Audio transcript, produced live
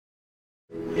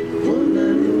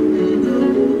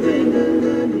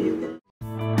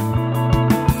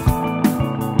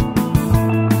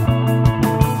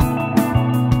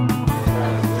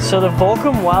So the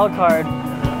Volcom Wildcard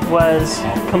was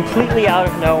completely out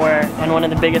of nowhere and one of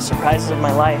the biggest surprises of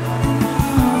my life.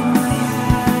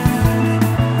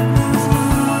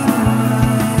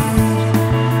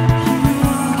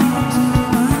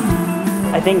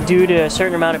 I think due to a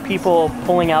certain amount of people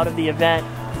pulling out of the event,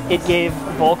 it gave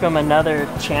Volcom another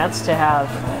chance to have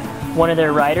one of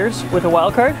their riders with a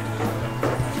wildcard.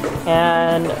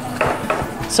 And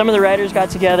some of the riders got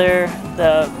together,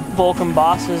 the Volcom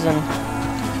bosses, and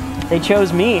they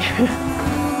chose me.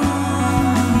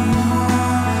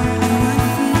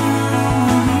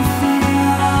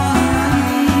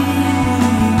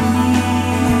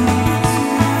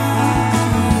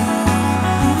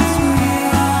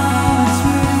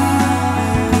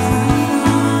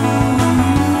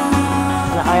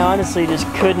 I honestly just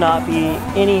could not be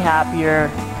any happier,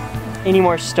 any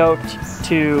more stoked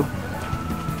to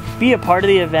be a part of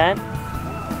the event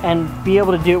and be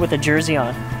able to do it with a jersey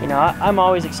on. You know, I'm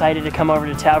always excited to come over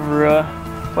to Tavi,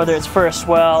 whether it's for a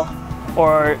swell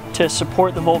or to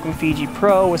support the Volcom Fiji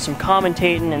Pro with some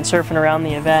commentating and surfing around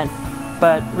the event.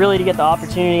 But really to get the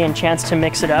opportunity and chance to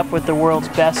mix it up with the world's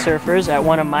best surfers at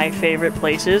one of my favorite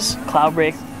places, cloud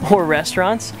break or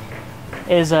restaurants,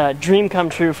 is a dream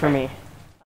come true for me.